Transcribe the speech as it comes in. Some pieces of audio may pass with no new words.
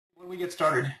We get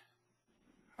started.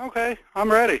 Okay,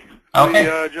 I'm ready. Okay.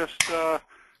 Let me just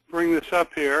bring this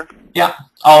up here. Yeah,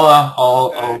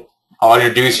 I'll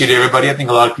introduce you to everybody. I think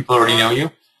a lot of people already know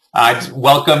you.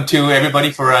 Welcome to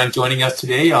everybody for joining us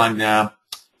today on our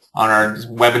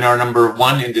webinar number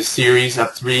 1 in this series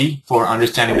of 3 for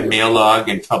understanding the mail log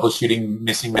and troubleshooting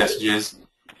missing messages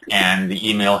and the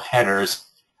email headers.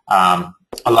 A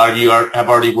lot of you have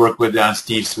already worked with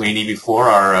Steve Sweeney before,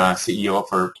 our CEO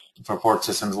for Port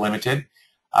Systems Limited.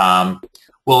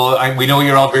 We know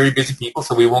you're all very busy people,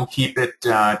 so we won't keep it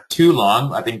too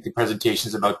long. I think the presentation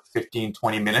is about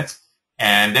 15-20 minutes.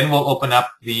 And then we'll open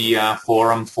up the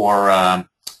forum for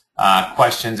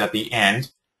questions at the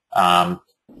end.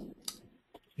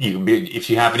 If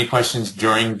you have any questions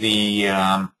during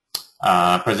the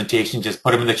presentation, just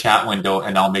put them in the chat window,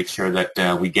 and I'll make sure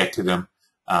that we get to them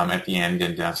at the end,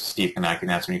 and Steve and I can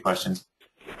answer any questions.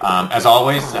 As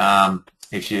always,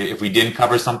 if we didn't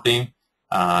cover something, you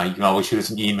can always shoot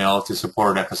us an email to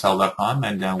support@fsl.com,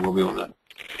 and we'll be able to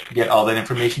get all that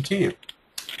information to you.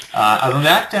 Other than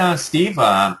that, Steve,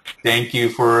 thank you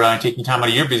for taking time out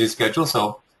of your busy schedule.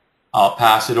 So I'll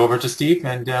pass it over to Steve,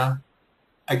 and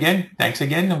again, thanks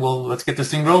again, and let's get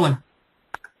this thing rolling.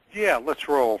 Yeah, let's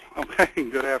roll. Okay,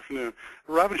 good afternoon.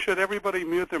 Robin, should everybody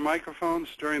mute their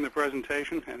microphones during the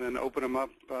presentation and then open them up?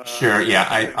 Sure,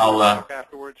 yeah, I'll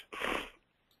afterwards.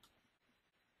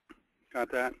 Got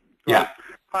that? Yeah.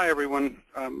 Hi, everyone.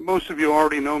 Most of you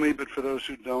already know me, but for those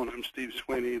who don't, I'm Steve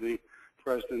Sweeney, the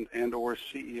President and/or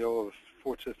CEO of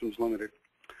Fort Systems Limited.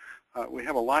 We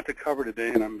have a lot to cover today,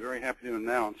 and I'm very happy to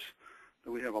announce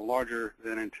that we have a larger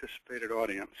than anticipated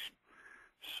audience.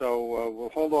 So we'll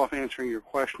hold off answering your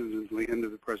questions until the end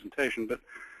of the presentation, but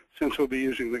since we'll be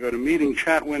using the GoToMeeting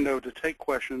chat window to take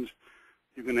questions,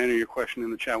 you can enter your question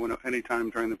in the chat window anytime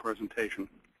during the presentation.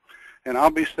 And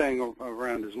I'll be staying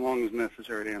around as long as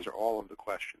necessary to answer all of the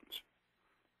questions.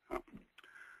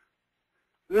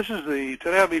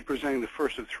 Today I'll be presenting the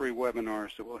first of 3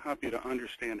 webinars that will help you to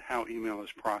understand how email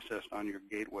is processed on your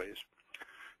gateways.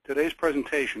 Today's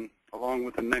presentation, along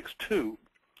with the next 2,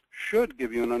 should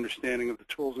give you an understanding of the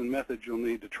tools and methods you'll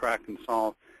need to track and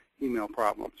solve email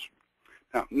problems.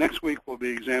 Now, next week we'll be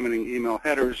examining email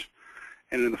headers,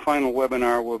 and in the final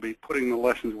webinar we'll be putting the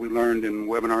lessons we learned in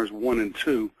webinars 1 and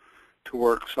 2 to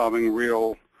work solving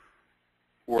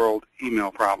real-world email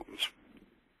problems.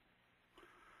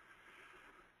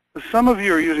 Some of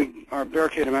you are using our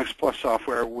BarricadeMX PLUS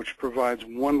software, which provides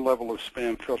one level of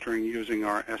spam filtering using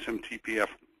our SMTPF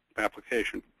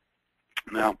application.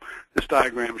 Now, this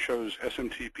diagram shows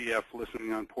SMTPF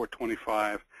listening on port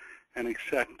 25 and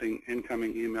accepting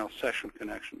incoming email session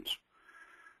connections.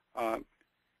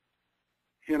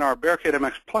 In our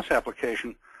BarricadeMX PLUS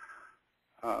application,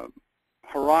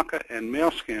 Haraka and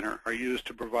Mail Scanner are used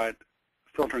to provide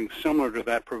filtering similar to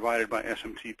that provided by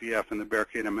SMTPF in the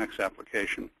BarricadeMX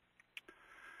application.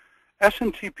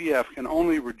 SMTPF can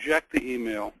only reject the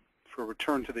email for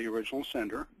return to the original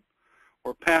sender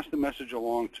or pass the message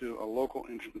along to a local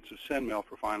instance of SendMail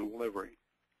for final delivery.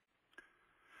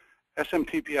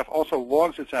 SMTPF also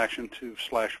logs its action to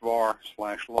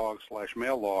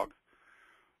 /var/log/MailLog.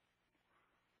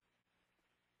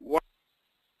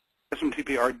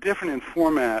 SMTP are different in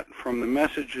format from the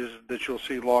messages that you'll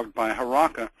see logged by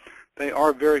Haraka. They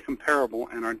are very comparable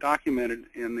and are documented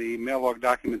in the MailLog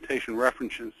documentation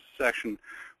references section,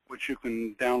 which you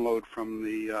can download from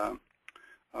the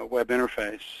web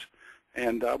interface.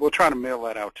 And we'll try to mail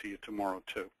that out to you tomorrow,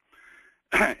 too.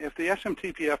 If the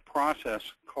SMTPF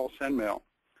process calls SendMail,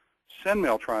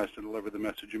 SendMail tries to deliver the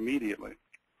message immediately.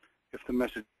 If the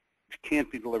message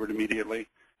can't be delivered immediately,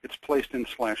 it's placed in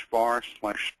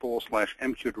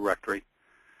 /var/spool/mq directory,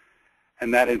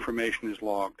 and that information is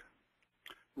logged.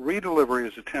 Redelivery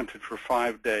is attempted for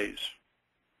 5 days.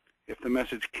 If the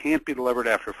message can't be delivered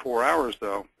after 4 hours,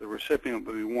 though, the recipient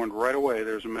will be warned right away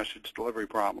there's a message delivery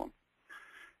problem.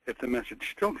 If the message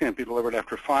still can't be delivered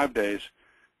after 5 days,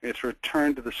 it's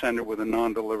returned to the sender with a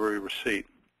non-delivery receipt.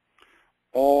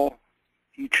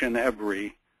 Each and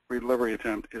every redelivery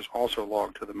attempt is also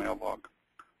logged to the mail log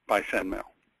by SendMail.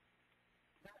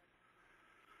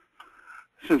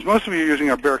 Since most of you are using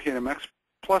our BarricadeMX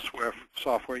PLUS web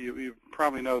software, you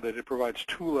probably know that it provides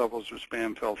 2 levels of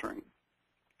spam filtering.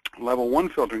 Level 1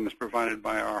 filtering is provided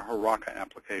by our Haraka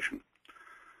application.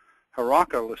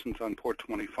 Haraka listens on port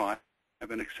 25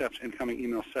 and accepts incoming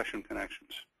email session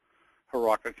connections.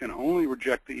 Haraka can only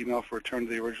reject the email for return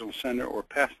to the original sender or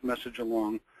pass the message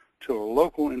along to a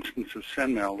local instance of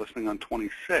SendMail listening on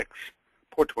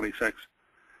port 26.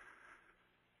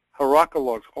 Haraka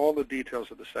logs all the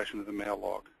details of the session of the mail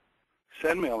log.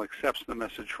 SendMail accepts the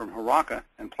message from Haraka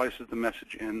and places the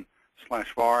message in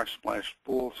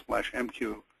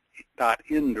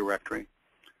 /var/bool/mq.in directory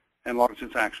and logs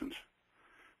its actions.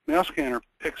 MailScanner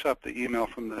picks up the email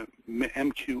from the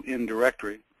MQ.in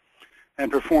directory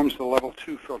and performs the level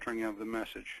 2 filtering of the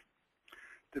message.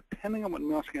 Depending on what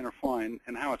MailScanner finds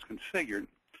and how it's configured,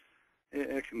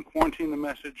 it can quarantine the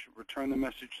message, return the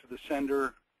message to the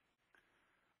sender,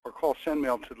 or call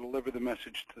SendMail to deliver the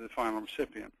message to the final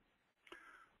recipient.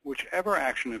 Whichever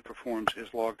action it performs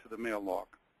is logged to the MailLog.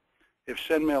 If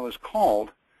SendMail is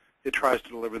called, it tries to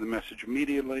deliver the message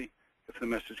immediately. If the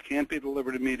message can't be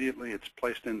delivered immediately, it's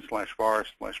placed in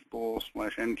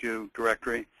 /var/bool/mq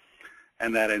directory,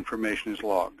 and that information is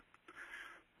logged.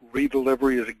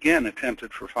 Redelivery is again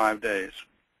attempted for 5 days.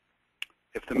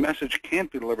 If the message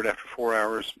can't be delivered after 4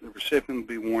 hours, the recipient will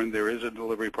be warned there is a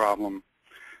delivery problem.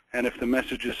 And if the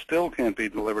messages still can't be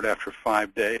delivered after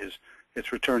 5 days,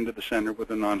 it's returned to the sender with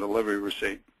a non-delivery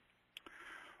receipt.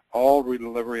 All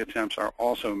redelivery attempts are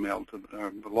also logged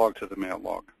to the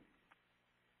MailLog.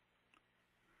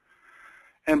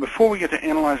 And before we get to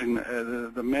analyzing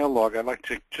the MailLog, I'd like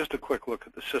to take just a quick look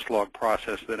at the syslog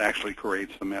process that actually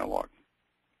creates the MailLog.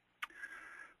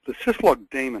 The syslog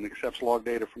daemon accepts log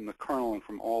data from the kernel and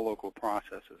from all local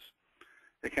processes.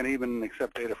 It can even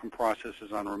accept data from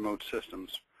processes on remote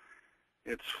systems.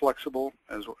 It's flexible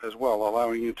as well,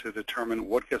 allowing you to determine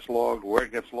what gets logged, where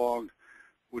it gets logged,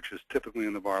 which is typically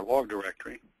in the var log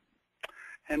directory.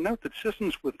 And note that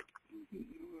systems with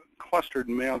clustered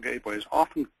mail gateways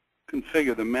often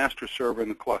configure the master server in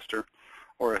the cluster,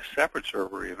 or a separate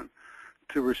server even,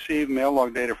 to receive mail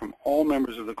log data from all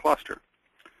members of the cluster.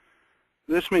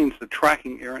 This means that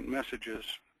tracking errant messages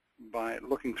by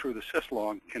looking through the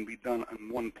syslog can be done in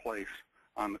one place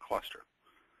on the cluster,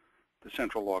 the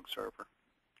central log server.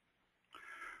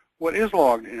 What is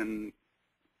logged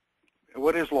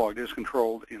is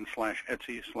controlled in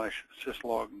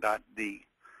 /etc/syslog.d.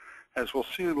 As we'll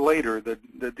see later,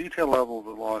 the detail level of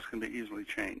the logs can be easily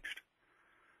changed.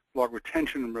 Log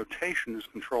retention and rotation is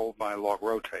controlled by log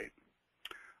rotate.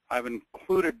 I've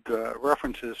included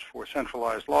references for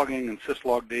centralized logging and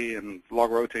syslog.d and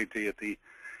log rotate.d at the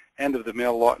end of the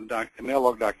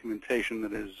MailLog documentation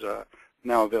that is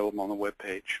now available on the web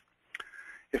page.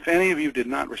 If any of you did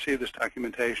not receive this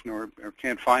documentation or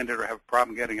can't find it or have a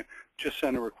problem getting it, just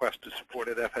send a request to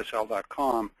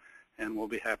support@fsl.com and we'll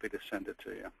be happy to send it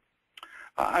to you.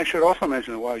 I should also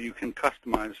mention that while you can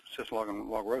customize syslog and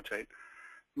log rotate,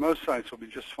 most sites will be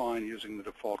just fine using the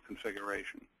default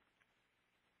configuration.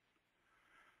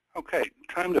 Okay,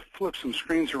 time to flip some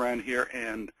screens around here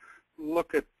and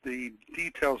look at the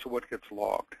details of what gets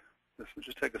logged. This will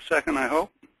just take a second, I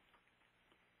hope.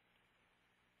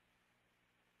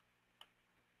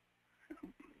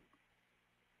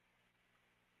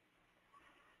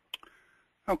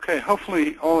 Okay,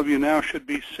 hopefully all of you now should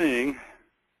be seeing,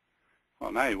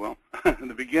 well, now you will,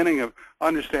 the beginning of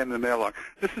understanding the MailLog.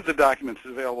 This is the document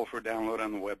that's available for download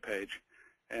on the web page,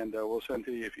 and we'll send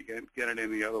to you if you get it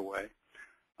any other way.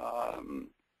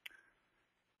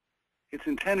 It's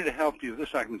intended to help you, this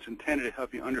document's intended to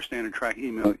help you understand and track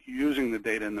email using the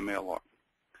data in the MailLog.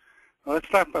 Now, let's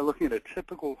start by looking at a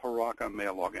typical Haraka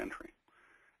MailLog entry.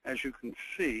 As you can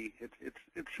see,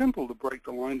 it's simple to break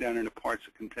the line down into parts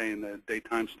that contain the date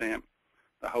timestamp,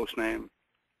 the host name,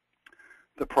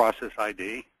 the process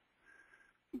ID,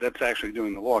 that's actually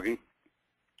doing the logging,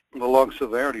 the log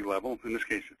severity level, in this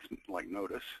case it's like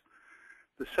notice,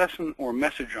 the session or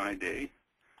message ID,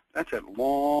 that's that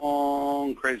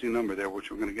long crazy number there,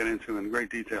 which we're going to get into in great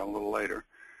detail a little later,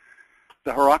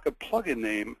 the Haraka plugin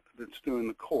name that's doing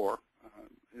the core.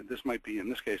 This might be, in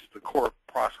this case, the core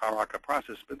Haraka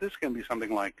process, but this can be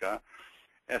something like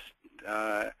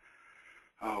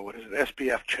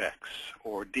SPF checks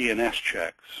or DNS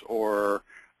checks or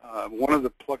one of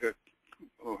the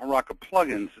Haraka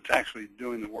plugins that's actually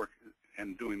doing the work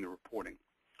and doing the reporting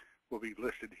will be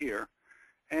listed here.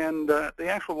 And the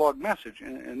actual log message,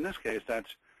 in this case,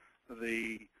 that's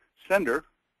the sender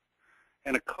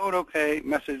and a code OK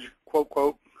message, quote,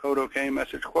 quote, code OK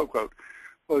message, quote, quote.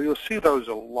 Well, you'll see those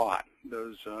a lot.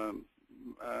 Those,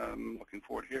 looking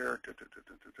for it here.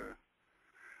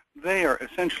 They are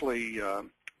essentially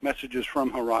messages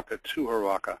from Haraka to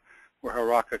Haraka, where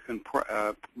Haraka can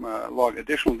log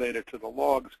additional data to the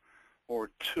logs, or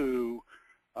to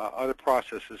other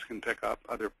processes can pick up,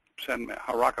 other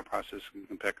Haraka processes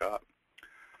can pick up.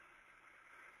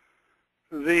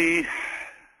 The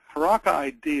Haraka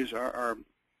IDs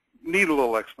need a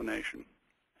little explanation.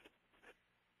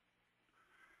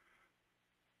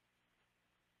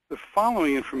 The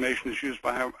following information is used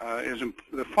by,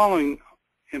 the following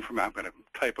information, I've got a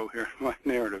typo here in my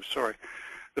narrative, sorry.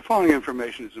 The following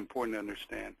information is important to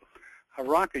understand.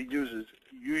 Haraka uses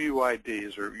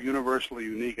UUIDs, or universally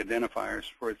unique identifiers,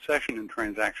 for its session and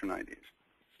transaction IDs.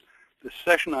 The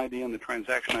session ID and the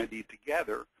transaction ID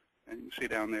together, and you can see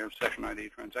down there session ID,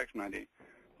 transaction ID,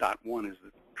 .1 is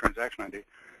the transaction ID,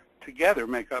 together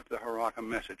make up the Haraka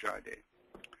message ID.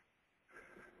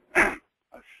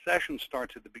 A session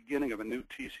starts at the beginning of a new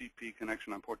TCP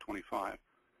connection on port 25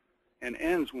 and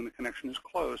ends when the connection is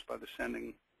closed by the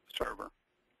sending server.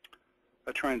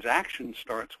 A transaction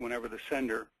starts whenever the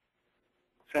sending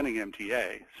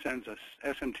MTA sends a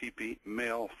SMTP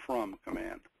mail from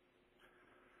command.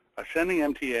 A sending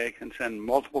MTA can send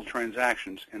multiple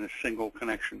transactions in a single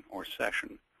connection or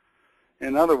session.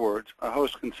 In other words, a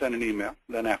host can send an email,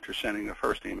 then after sending the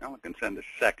first email, it can send a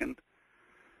second.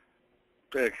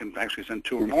 It can actually send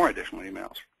 2 or more additional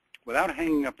emails without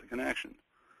hanging up the connection.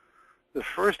 The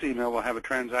first email will have a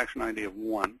transaction ID of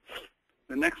 1.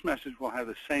 The next message will have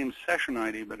the same session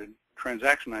ID but a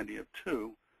transaction ID of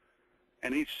 2.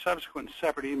 And each subsequent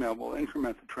separate email will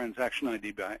increment the transaction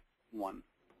ID by 1.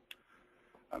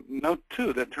 Note,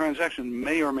 too, that transactions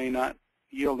may or may not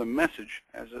yield a message,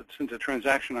 since a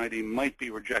transaction ID might be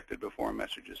rejected before a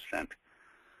message is sent.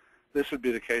 This would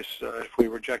be the case if we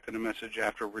rejected a message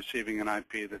after receiving an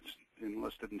IP that's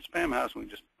enlisted in Spam House and we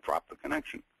just drop the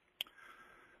connection.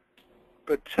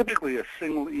 But typically a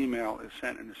single email is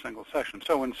sent in a single session.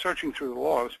 So when searching through the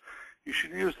logs, you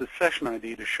should use the session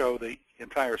ID to show the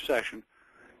entire session,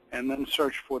 and then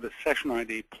search for the session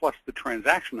ID plus the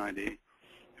transaction ID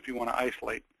if you want to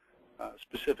isolate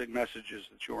specific messages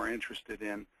that you are interested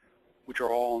in, which are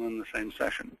all in the same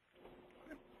session.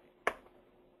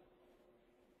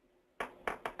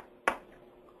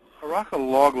 Haraka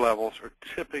log levels are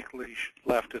typically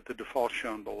left at the default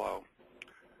shown below,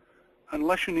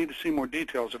 unless you need to see more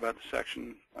details about the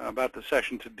session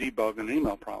to debug an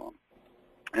email problem.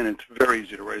 And it's very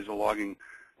easy to raise a logging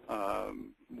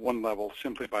one level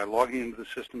simply by logging into the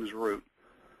system as root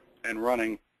and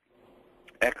running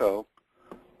echo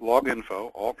log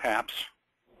info, all caps,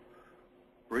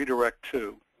 redirect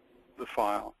to the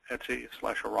file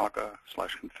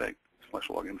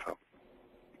etc/haraka/config/loginfo.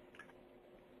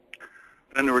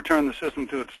 Then to return the system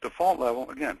to its default level,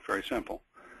 again, very simple.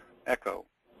 Echo,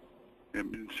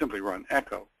 simply run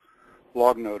echo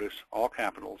log notice, all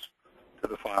capitals, to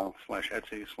the file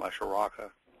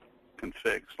 /etc/haraka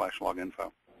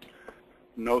config/loginfo.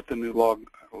 Note the new log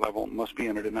level must be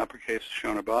entered in uppercase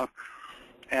shown above,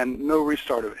 and no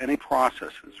restart of any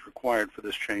process is required for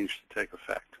this change to take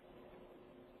effect.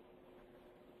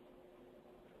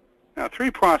 Now,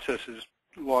 3 processes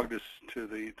logged us to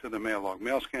the MailLog: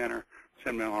 mail scanner,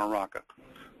 send mail, and Haraka.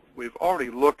 We've already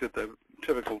looked at the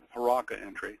typical Haraka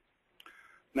entry.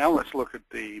 Now let's look at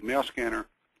the mail scanner,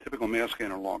 typical mail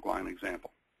scanner log line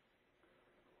example.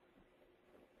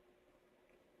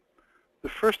 The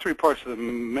first 3 parts of the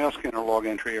mail scanner log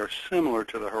entry are similar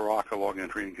to the Haraka log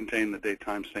entry and contain the date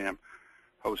timestamp,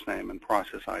 host name, and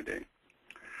process ID.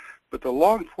 But the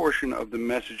log portion of the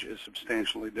message is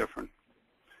substantially different.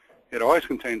 It always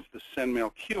contains the send mail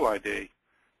queue ID,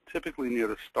 typically near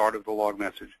the start of the log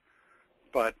message,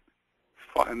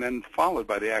 and then followed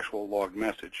by the actual log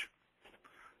message.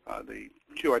 The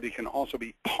queue ID can also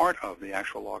be part of the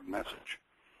actual log message.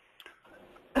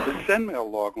 The send mail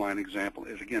log line example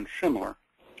is again similar.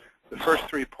 The first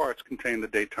 3 parts contain the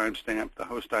date timestamp, the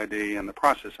host ID, and the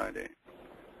process ID.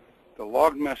 The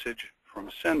log message from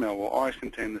send mail will always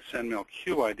contain the send mail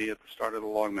queue ID at the start of the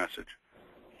log message,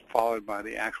 followed by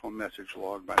the actual message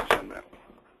logged by send mail.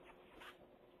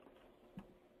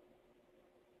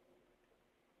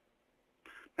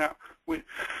 Now,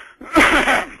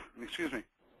 excuse me.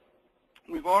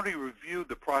 We've already reviewed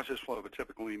the process flow of a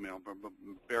typical email from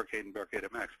Barricade and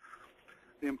BarricadeMX.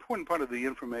 The important part of the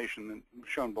information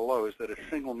shown below is that a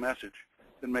single message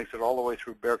that makes it all the way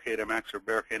through BarricadeMX or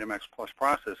BarricadeMX PLUS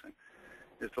processing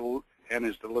is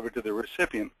delivered to the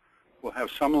recipient will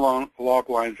have some log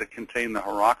lines that contain the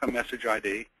Haraka message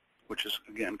ID, which is,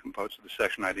 again, composed of the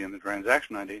session ID and the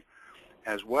transaction ID,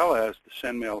 as well as the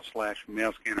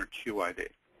sendmail/mail scanner queue ID.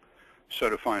 So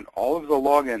to find all of the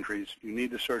log entries, you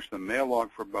need to search the mail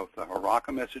log for both the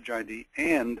Haraka message ID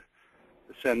and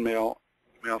the send mail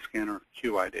scanner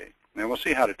queue ID. Now we'll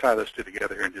see how to tie those 2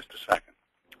 together here in just a second.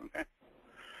 Okay.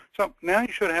 So now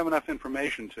you should have enough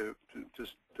information to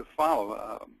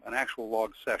follow an actual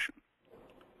log session,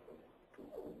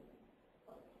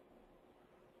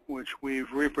 which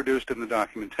we've reproduced in the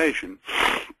documentation.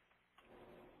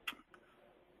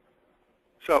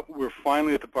 So we're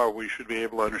finally at the part where you should be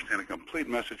able to understand a complete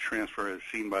message transfer as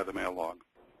seen by the mail log.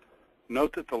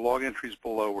 Note that the log entries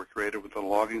below were created with the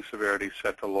logging severity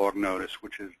set to log notice,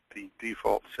 which is the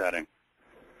default setting.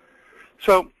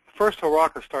 So first,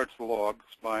 Haraka starts the logs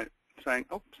by saying,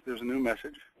 oops, there's a new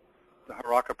message, the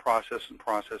Haraka process and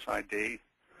process ID,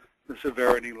 the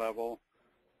severity level,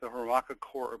 the Haraka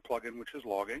core or plugin, which is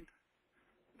logging,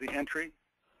 the entry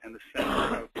and the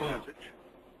sender of the message,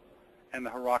 and the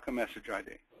Haraka message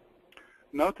ID.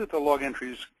 Note that the log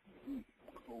entries,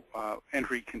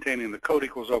 entry containing the code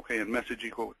equals OK and message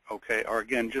equal OK are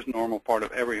again just normal part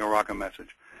of every Haraka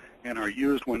message and are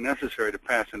used when necessary to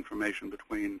pass information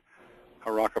between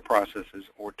Haraka processes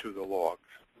or to the logs.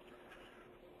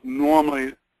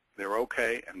 Normally, they're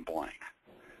OK and blank.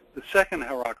 The second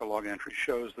Haraka log entry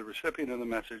shows the recipient of the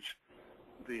message,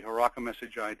 the Haraka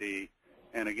message ID,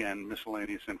 and again,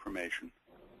 miscellaneous information.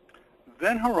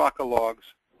 Then Haraka logs,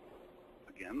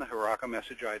 again, the Haraka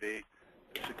message ID,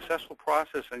 the successful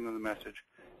processing of the message,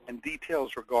 and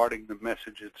details regarding the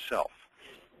message itself.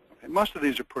 Okay, most of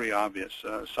these are pretty obvious.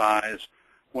 Size,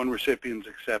 1 recipient's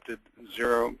accepted,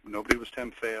 0, nobody was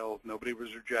temp failed, nobody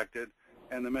was rejected,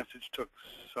 and the message took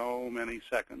so many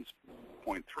seconds,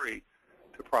 0.3,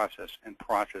 to process, and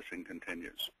processing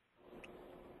continues.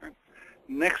 Okay.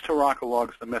 Next, Haraka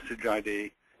logs the message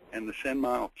ID and the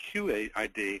SendMail queue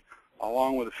ID,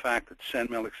 along with the fact that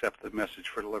SendMail accepted the message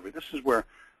for delivery. This is where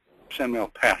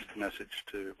SendMail passed the message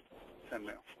to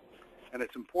SendMail. And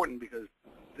it's important because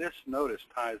this notice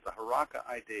ties the Haraka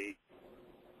ID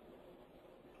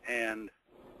and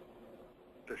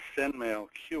the SendMail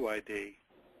queue ID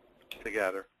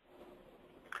together.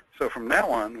 So from now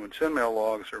on, when SendMail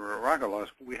logs or Haraka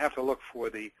logs, we have to look for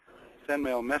the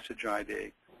SendMail message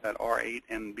ID, that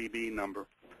R8NBB number,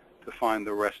 to find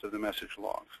the rest of the message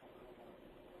logs.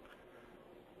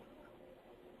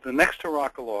 The next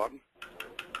Haraka log,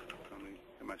 let me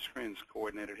get my screens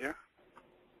coordinated here.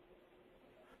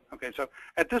 Okay, so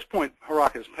at this point,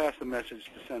 Haraka has passed the message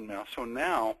to SendMail. So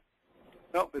now,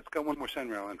 no, it's got one more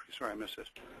SendMail entry. Sorry, I missed this.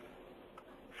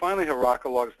 Finally, Haraka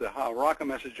logs the Haraka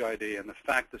message ID and the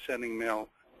fact the sending mail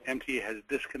MT has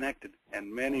disconnected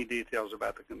and many details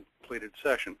about the completed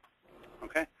session.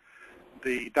 Okay?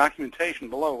 The documentation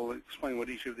below will explain what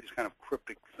each of these kind of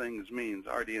cryptic things means.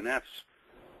 RDNS,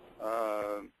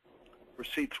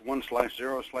 receipts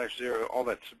 1/0/0, all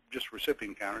that's just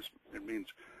recipient counters. It means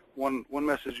one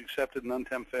message accepted, none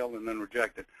temp failed, and then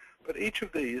rejected. But each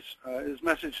of these is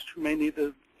messages who may need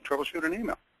to troubleshoot an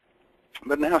email.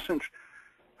 But now, since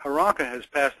Haraka has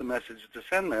passed the message to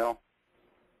SendMail,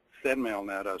 SendMail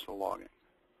now does the logging.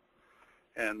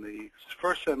 And the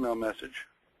first SendMail message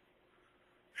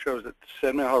shows that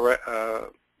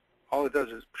SendMail, all it does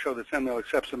is show that SendMail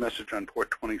accepts the message on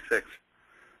port 26.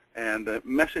 And the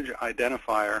message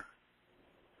identifier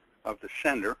of the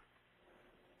sender,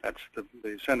 that's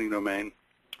the sending domain,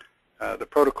 the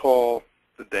protocol,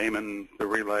 the daemon, the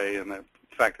relay, and the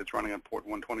fact it's running on port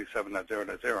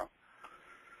 127.0.0.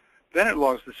 Then it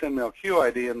logs the SendMail queue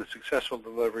ID and the successful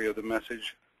delivery of the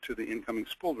message to the incoming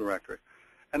spool directory.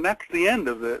 And that's the end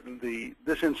of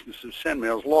this instance of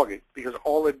SendMail's logging, because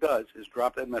all it does is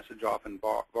drop that message off in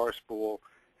var spool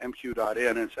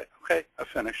mq.in and say, okay, I've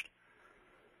finished.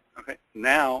 Okay,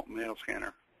 now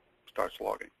MailScanner starts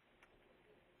logging.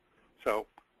 So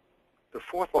the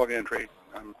fourth log entry,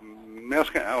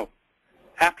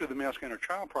 after the MailScanner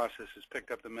child process has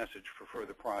picked up the message for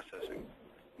further processing,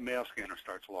 MailScanner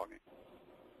starts logging.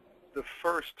 The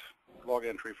first log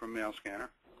entry from MailScanner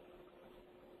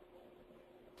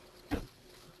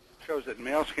shows that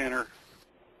MailScanner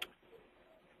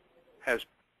has,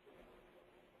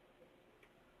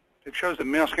 it shows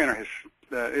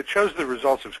the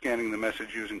results of scanning the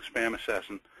message using Spam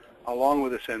Assassin along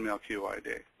with the SendMail queue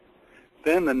ID.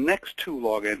 Then the next two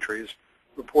log entries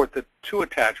report that 2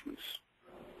 attachments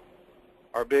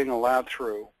are being allowed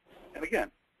through, and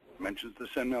again, mentions the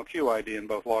SendMail queue ID in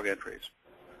both log entries.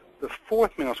 The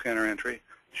fourth MailScanner entry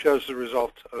shows the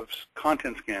results of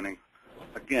content scanning,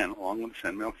 again, along with the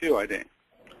SendMail queue ID.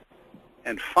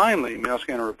 And finally,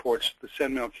 MailScanner reports the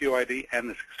SendMail queue ID and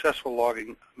the successful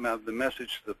logging of the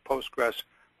message to the Postgres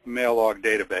MailLog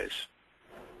database.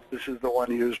 This is the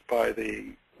one used by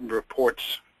the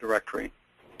reports directory,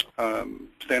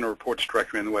 standard reports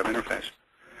directory in the web interface.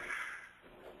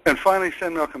 And finally,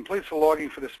 SendMail completes the logging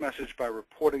for this message by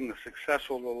reporting the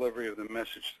successful delivery of the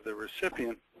message to the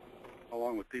recipient,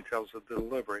 along with details of the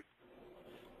delivery.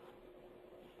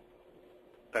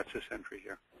 That's this entry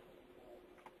here.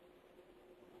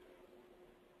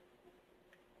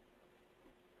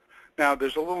 Now,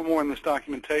 there's a little more in this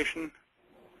documentation.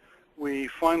 We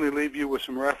finally leave you with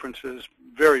some references,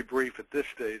 very brief at this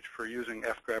stage, for using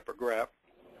fgrep or grep.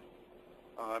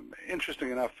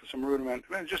 Interesting enough, just some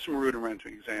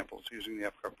rudimentary examples using the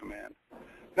fgrep command.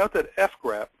 Note that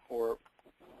fgrep, or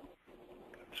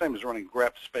same as running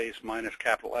grep space minus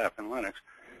capital F in Linux,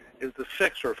 is the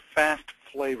fixed or fast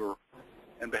flavor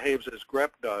and behaves as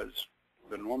grep does,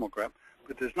 the normal grep,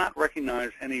 but does not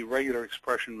recognize any regular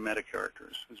expression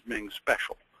metacharacters as being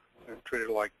special. They're treated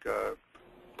like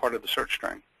part of the search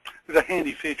string. It's a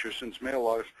handy feature since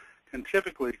MailLogs can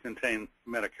typically contain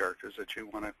metacharacters that you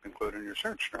want to include in your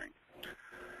search string.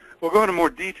 We'll go into more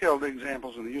detailed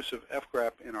examples of the use of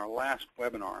fgrep in our last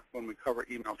webinar when we cover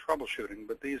email troubleshooting,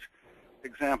 but these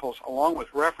examples, along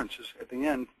with references at the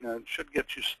end, should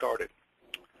get you started.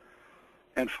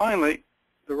 And finally,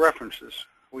 the references.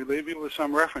 We leave you with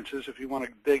some references if you want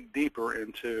to dig deeper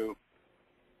into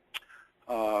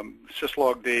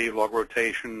syslogd, log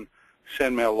rotation,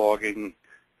 sendmail logging,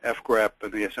 fgrep,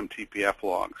 and the SMTPF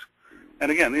logs.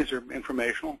 And again, these are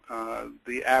informational.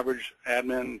 The average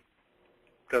admin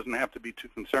doesn't have to be too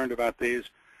concerned about these.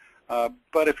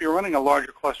 But if you're running a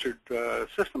larger clustered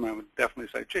system, I would definitely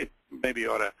say, gee, maybe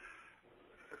you ought to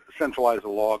centralize the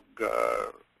log,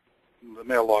 the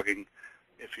mail logging,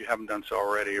 if you haven't done so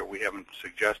already or we haven't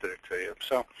suggested it to you.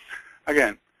 So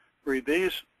again, read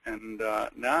these, and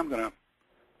now I'm going to,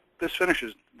 this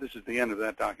is the end of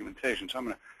that documentation, so I'm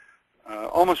going to,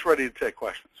 almost ready to take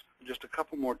questions. Just a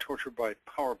couple more torture by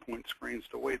PowerPoint screens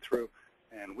to wade through,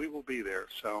 and we will be there.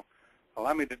 So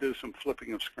allow me to do some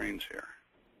flipping of screens here.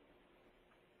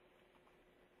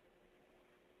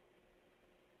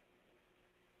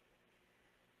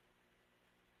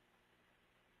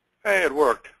 Hey, it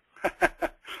worked.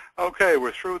 Okay,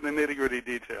 we're through the nitty-gritty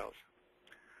details.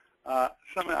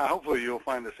 Hopefully you'll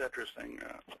find this interesting.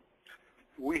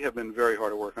 We have been very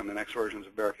hard at work on the next versions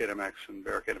of BarricadeMX and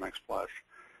BarricadeMX PLUS.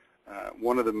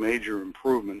 One of the major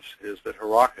improvements is that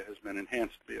Haraka has been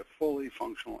enhanced to be a fully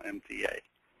functional MTA.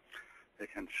 It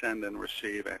can send and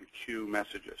receive and queue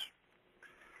messages.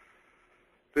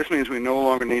 This means we no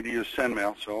longer need to use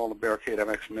SendMail, so all the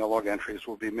BarricadeMX MailLog entries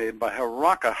will be made by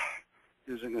Haraka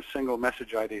using a single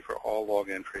message ID for all log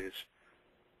entries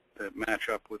that match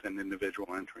up with an individual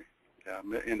entry,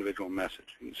 individual message.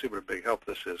 You can see what a big help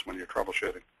this is when you're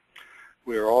troubleshooting.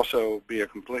 We will also be a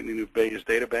completely new Bayes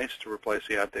database to replace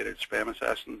the outdated spam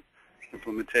assassin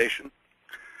implementation.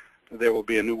 There will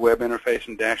be a new web interface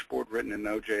and dashboard written in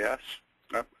Node.js.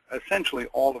 Essentially,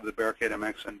 all of the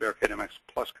BarricadeMX and BarricadeMX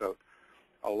PLUS code,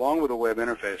 along with a web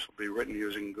interface, will be written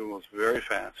using Google's very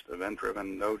fast,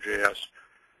 event-driven Node.js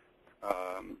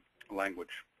language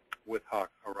with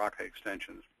Haraka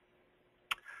extensions.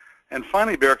 And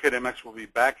finally, BarricadeMX will be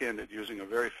back-ended using a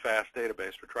very fast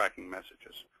database for tracking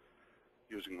messages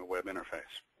using the web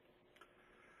interface.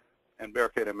 And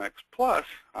BarricadeMX PLUS,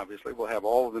 obviously, will have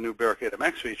all of the new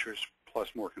BarricadeMX features, plus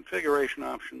more configuration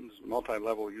options,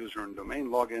 multi-level user and domain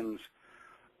logins,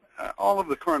 all of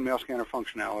the current mail scanner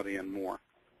functionality and more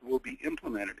will be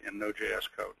implemented in Node.js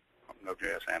code,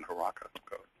 Node.js and Haraka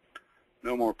code.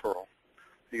 No more Perl.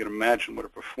 You can imagine what a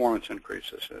performance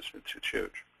increase this is. It's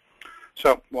huge.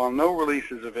 So while no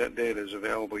releases of that data is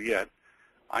available yet,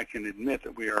 I can admit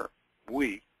that we,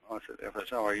 us at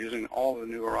FSL, are using all the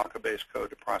new Haraka-based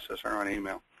code to process our own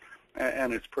email,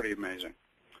 and it's pretty amazing.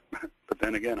 But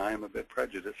then again, I am a bit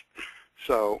prejudiced.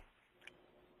 So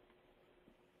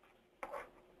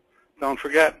don't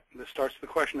forget, this starts the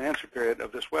question and answer period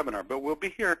of this webinar. But we'll be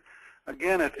here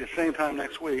again at the same time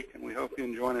next week, and we hope you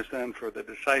can join us then for the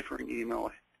Deciphering Email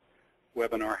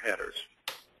webinar headers.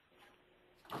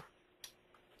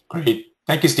 Great.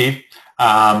 Thank you, Steve.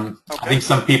 I think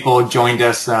some people joined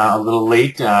us a little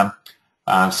late.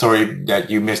 Sorry that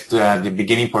you missed the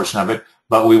beginning portion of it,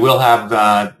 but we will have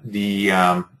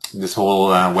this whole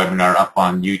webinar up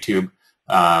on YouTube,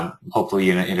 hopefully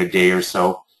in a day or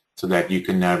so that you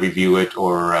can review it,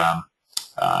 or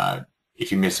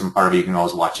if you missed some part of it, you can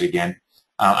always watch it again.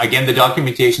 Again, the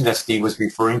documentation that Steve was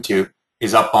referring to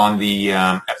is up on the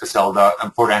FSL,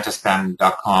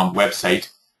 FortAntiSpam.com website.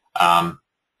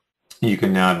 You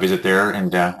can visit there,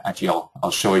 and actually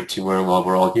I'll show it to where while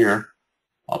we're all here.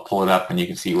 I'll pull it up, and you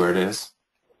can see where it is.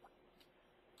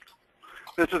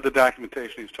 This is the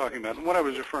documentation he's talking about, and what I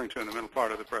was referring to in the middle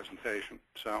part of the presentation.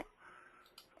 So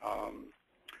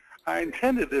I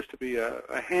intended this to be a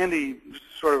handy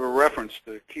sort of a reference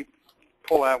to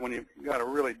pull out when you've got to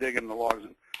really dig in the logs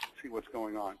and see what's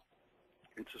going on.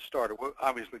 It's a starter. We'll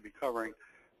obviously be covering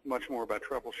much more about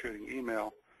troubleshooting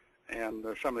email and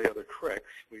some of the other tricks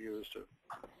we use to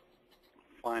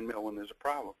find mail when there's a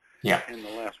problem in the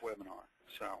last webinar.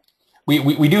 So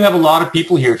we do have a lot of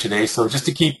people here today, so just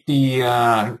to keep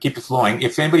it flowing,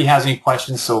 if anybody has any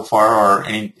questions so far or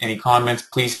any comments,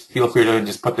 please feel free to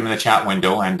just put them in the chat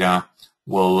window, and I'm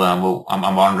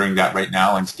monitoring that right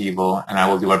now, and Steve and I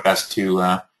will do our best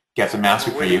to gets a master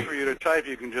for you. Waiting for you to type,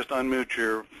 you can just unmute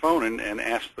your phone and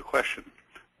ask the question.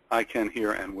 I can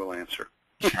hear and will answer.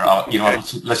 Sure, you know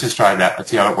what, let's just try that. Let's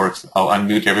see how it works. I'll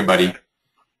unmute everybody.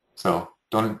 So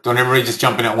don't everybody just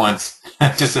jump in at once.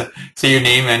 Just say your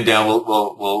name and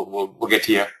we'll get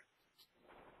to you.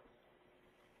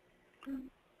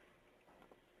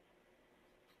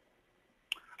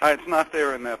 It's not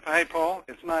there in that. Hey, Paul,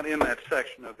 it's not in that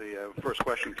section of the first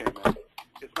question came in.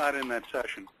 It's not in that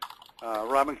section.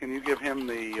 Robin, can you give him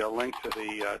the link to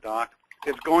the doc?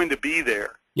 It's going to be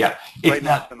there. Yeah. Right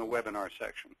now it's in the webinar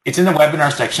section. It's in the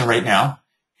webinar section right now,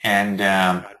 and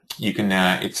you can.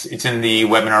 It's in the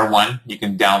webinar one. You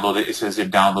can download it. It says they've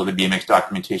downloaded BMX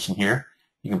documentation here.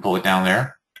 You can pull it down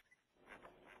there.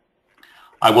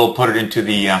 I will put it into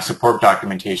the support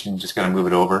documentation. Just got to move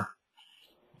it over.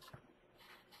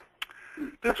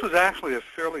 This was actually a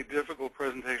fairly difficult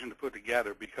presentation to put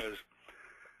together because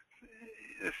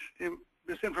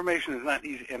this information is not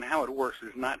easy, and how it works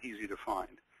is not easy to find.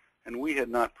 And we had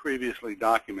not previously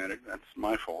documented. That's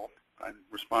my fault. I'm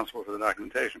responsible for the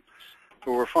documentation.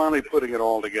 So we're finally putting it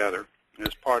all together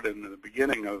as part in the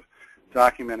beginning of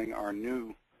documenting our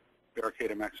new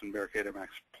BarricadeMX and BarricadeMX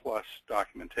PLUS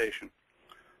documentation.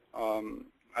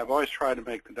 I've always tried to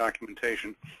make the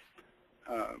documentation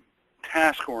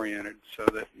task-oriented so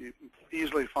that you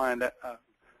easily find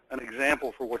an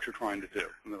example for what you're trying to do.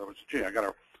 In other words, gee, I got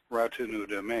to route to a new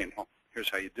domain. Well, here's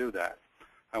how you do that.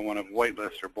 I want to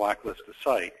whitelist or blacklist a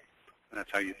site, and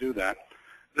that's how you do that.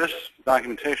 This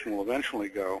documentation will eventually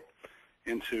go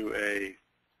into a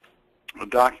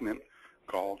document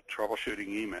called Troubleshooting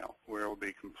Email, where it will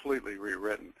be completely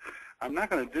rewritten. I'm not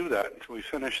going to do that until we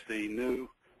finish the new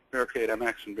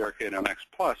BarricadeMX and BarricadeMX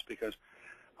PLUS, because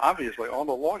obviously all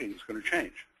the logging is going to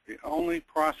change. The only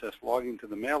process logging to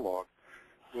the MailLog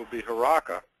will be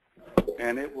Haraka,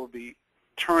 and it will be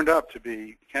turned up to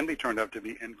be, can be turned up to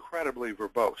be incredibly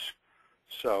verbose.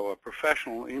 So a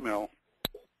professional email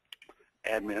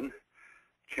admin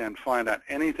can find out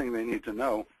anything they need to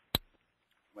know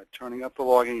by turning up the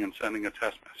logging and sending a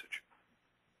test message.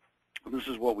 This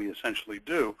is what we essentially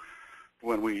do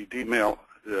when we debug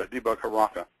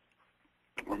Haraka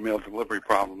or mail delivery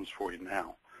problems for you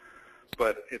now.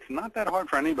 But it's not that hard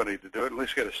for anybody to do it, at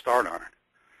least get a start on it.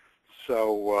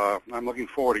 So I'm looking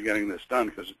forward to getting this done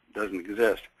because it doesn't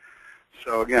exist.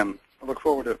 So again, I look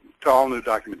forward to all new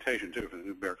documentation too for the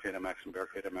new BarricadeMX and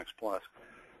BarricadeMX PLUS.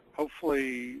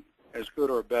 Hopefully as good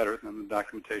or better than the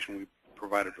documentation we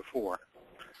provided before.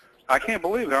 I can't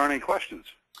believe there aren't any questions.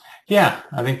 Yeah,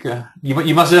 I think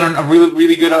you must have done a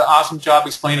really good, awesome job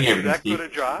explaining everything, Steve.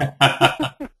 That good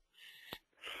a job?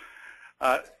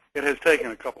 It has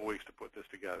taken a couple weeks to put this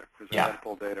together because I had to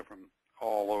pull data from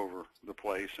all over the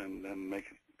place and then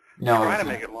try to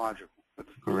make it logical.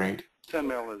 Great.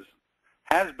 SendMail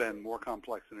has been more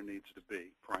complex than it needs to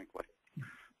be, frankly.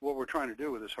 What we're trying to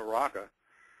do with this Haraka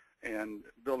and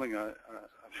building a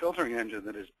filtering engine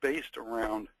that is based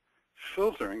around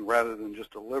filtering rather than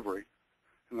just delivery.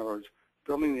 In other words,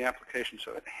 building the application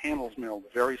so it handles mail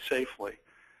very safely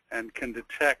and can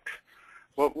detect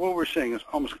what we're seeing is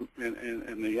almost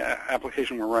in the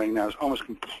application we're running now is almost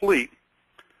complete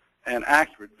and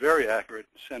accurate, very accurate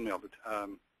SendMail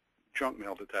junk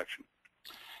mail detection.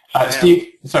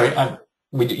 Steve, sorry,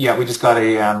 we just got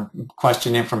a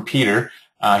question in from Peter.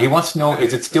 He wants to know,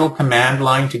 is it still command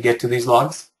line to get to these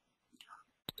logs?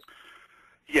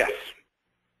 Yes,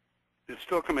 it's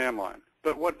still command line.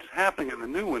 But what's happening in the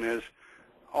new one is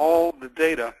all the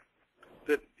data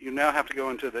that you now have to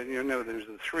go into there's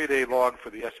a 3-day log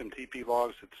for the SMTP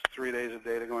logs. It's 3 days of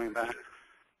data going back.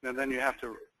 And then you have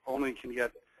to only can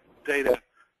get data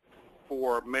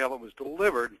for mail that was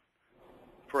delivered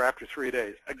for after 3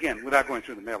 days. Again, without going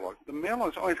through the mail log. The mail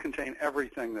logs always contain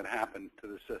everything that happened to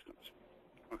the systems.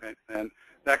 Okay, and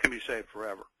that can be saved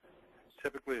forever.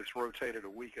 Typically, it's rotated a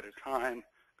week at a time,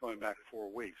 going back 4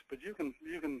 weeks. But you can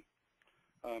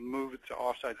move it to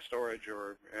offsite storage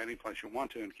or any place you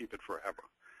want to and keep it forever.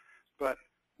 But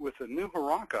with the new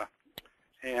Haraka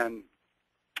and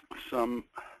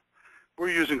we're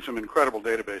using some incredible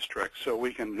database tricks, so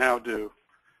we can now do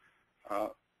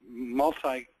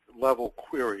multi-level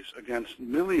queries against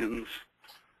millions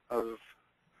of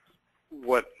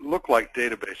what look like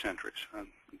database entries.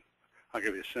 I'll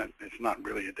give you a sense. It's not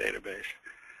really a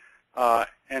database.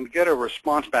 And get a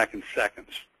response back in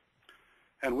seconds.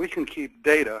 And we can keep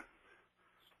data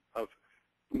of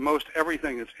most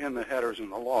everything that's in the headers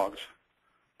and the logs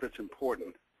that's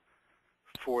important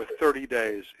for 30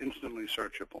 days, instantly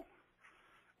searchable.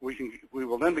 We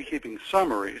will then be keeping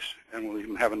summaries, and we'll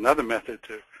even have another method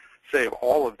to save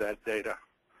all of that data,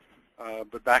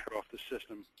 but back it off the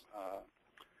system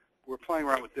we're playing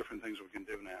around with different things we can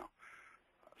do now,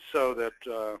 so that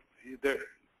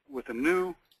with the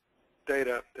new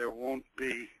data, there won't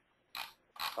be,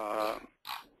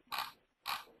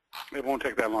 it won't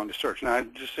take that long to search. Now, I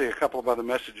just see a couple of other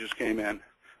messages came in.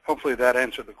 Hopefully that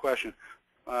answered the question.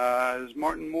 Is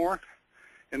Martin Moore?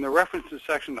 In the references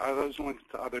section, are those links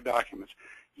to other documents?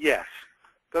 Yes.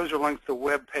 Those are links to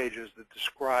web pages that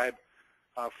describe,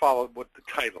 follow what the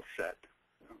title said.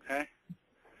 Okay?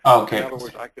 Okay. In other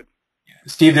words, I could...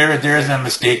 Steve, there is a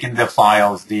mistake in the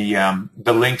files. The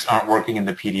links aren't working in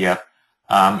the PDF.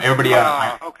 Everybody,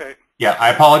 okay. Yeah, I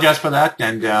apologize for that,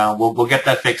 and we'll get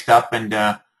that fixed up, and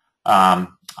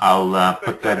I'll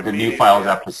put the new files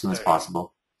up as soon as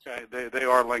possible. Okay, they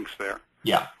are links there.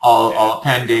 Yeah, I'll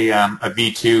append a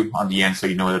V2 on the end so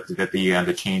you know that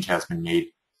the change has been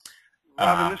made.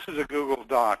 Robin, this is a Google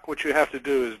Doc. What you have to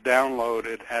do is download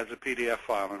it as a PDF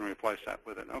file and replace that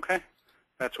with it. Okay,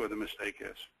 that's where the mistake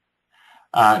is.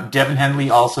 Devin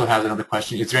Henley also has another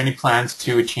question. Is there any plans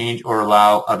to change or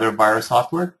allow other virus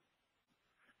software?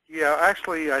 Yeah,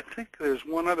 actually, I think there's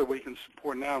one other we can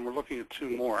support now, and we're looking at two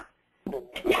more.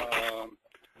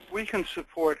 We can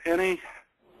support any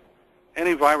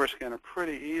virus scanner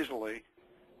pretty easily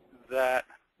that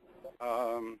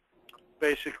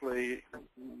basically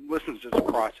listens to the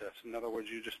process. In other words,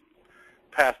 you just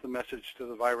pass the message to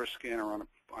the virus scanner on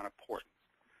a port.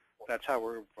 That's how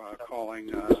we're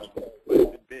calling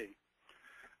it B.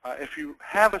 If you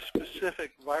have a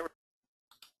specific virus,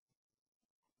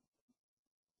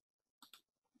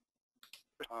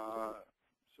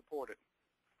 support it.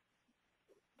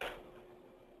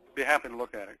 Be happy to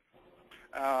look at it.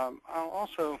 I'll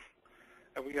also,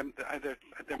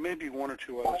 there may be one or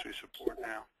two others we support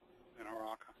now in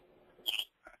Araka.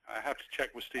 I have to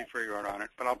check with Steve Freegard on it,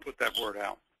 but I'll put that word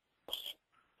out.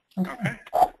 Okay?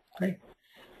 Great.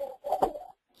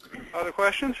 Other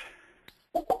questions?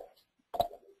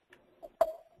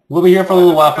 We'll be here for a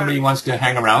little while if somebody wants to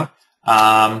hang around.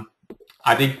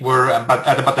 I think we're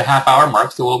at about the half-hour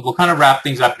mark, so we'll kind of wrap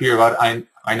things up here.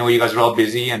 I know you guys are all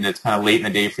busy, and it's kind of late in the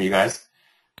day for you guys.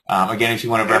 Again, if you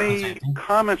want to reference anything. Any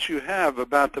comments you have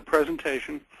about the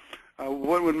presentation,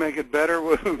 what would make it better,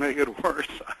 what would make it worse,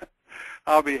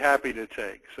 I'll be happy to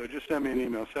take. So just send me an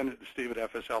email. Send it to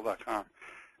steve@fsl.com,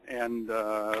 and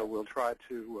we'll try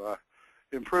to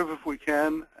improve if we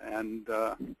can, and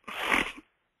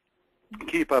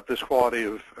keep up this quality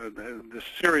of this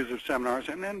series of seminars.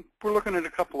 And then we're looking at a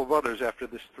couple of others after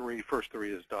this first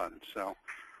three is done. So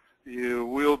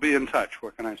we'll be in touch.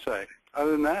 What can I say?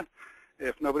 Other than that,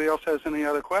 if nobody else has any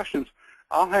other questions,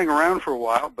 I'll hang around for a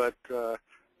while, but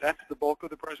that's the bulk of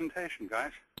the presentation,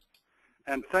 guys.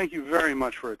 And thank you very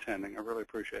much for attending. I really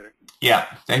appreciate it. Yeah,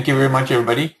 thank you very much,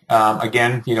 everybody.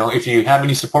 Again, if you have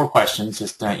any support questions,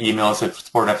 just email us at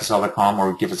support@fsl.com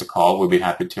or give us a call. We'll be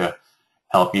happy to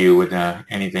help you with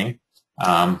anything.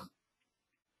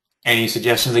 Any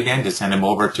suggestions, again, just send them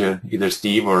over to either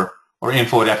Steve or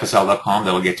info@fsl.com.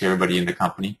 That will get to everybody in the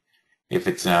company. If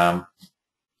it's, I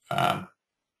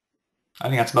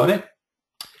think that's about it.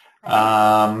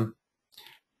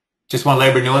 Just want to let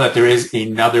everybody know that there is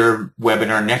another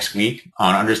webinar next week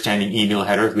on understanding email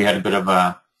headers. We had a bit of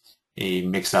a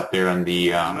mix-up there on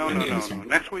the... No.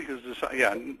 Next week is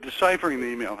deciphering the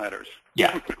email headers.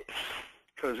 Yeah.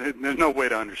 Because there's no way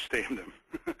to understand them.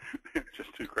 It's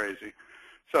just too crazy.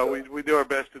 So we do our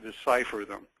best to decipher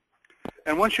them.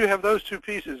 And once you have those two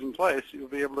pieces in place, you'll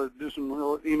be able to do some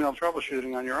real email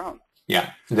troubleshooting on your own.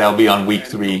 Yeah, that'll be on week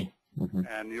 3.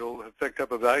 And you'll have picked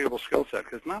up a valuable skill set,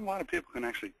 because not a lot of people can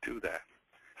actually do that.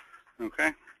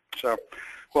 Okay? So,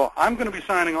 well, I'm going to be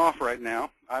signing off right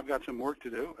now. I've got some work to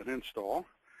do, an install.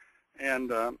 And,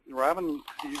 Robin,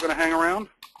 are you going to hang around?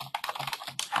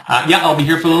 Yeah, I'll be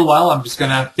here for a little while. I'm just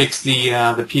going to fix the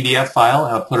PDF file.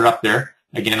 I'll put it up there.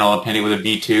 Again, I'll append it with a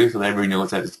V2 so that everybody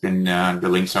knows that it's been the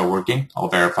links are working. I'll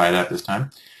verify that this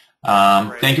time.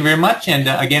 Thank you very much. And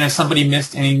again, if somebody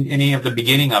missed any of the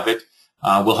beginning of it,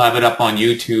 we'll have it up on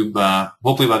YouTube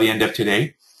hopefully by the end of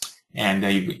today, and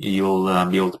you'll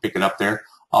be able to pick it up there.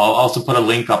 I'll also put a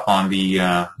link up on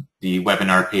the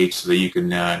webinar page so that you can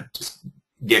just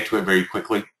get to it very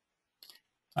quickly.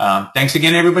 Thanks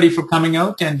again, everybody, for coming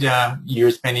out and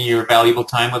you're spending your valuable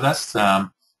time with us.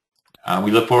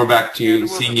 We look forward back to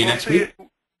seeing you next week.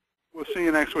 We'll see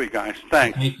you next week, guys.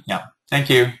 Thanks. Yeah. Thank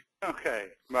you. Okay.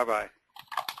 Bye-bye.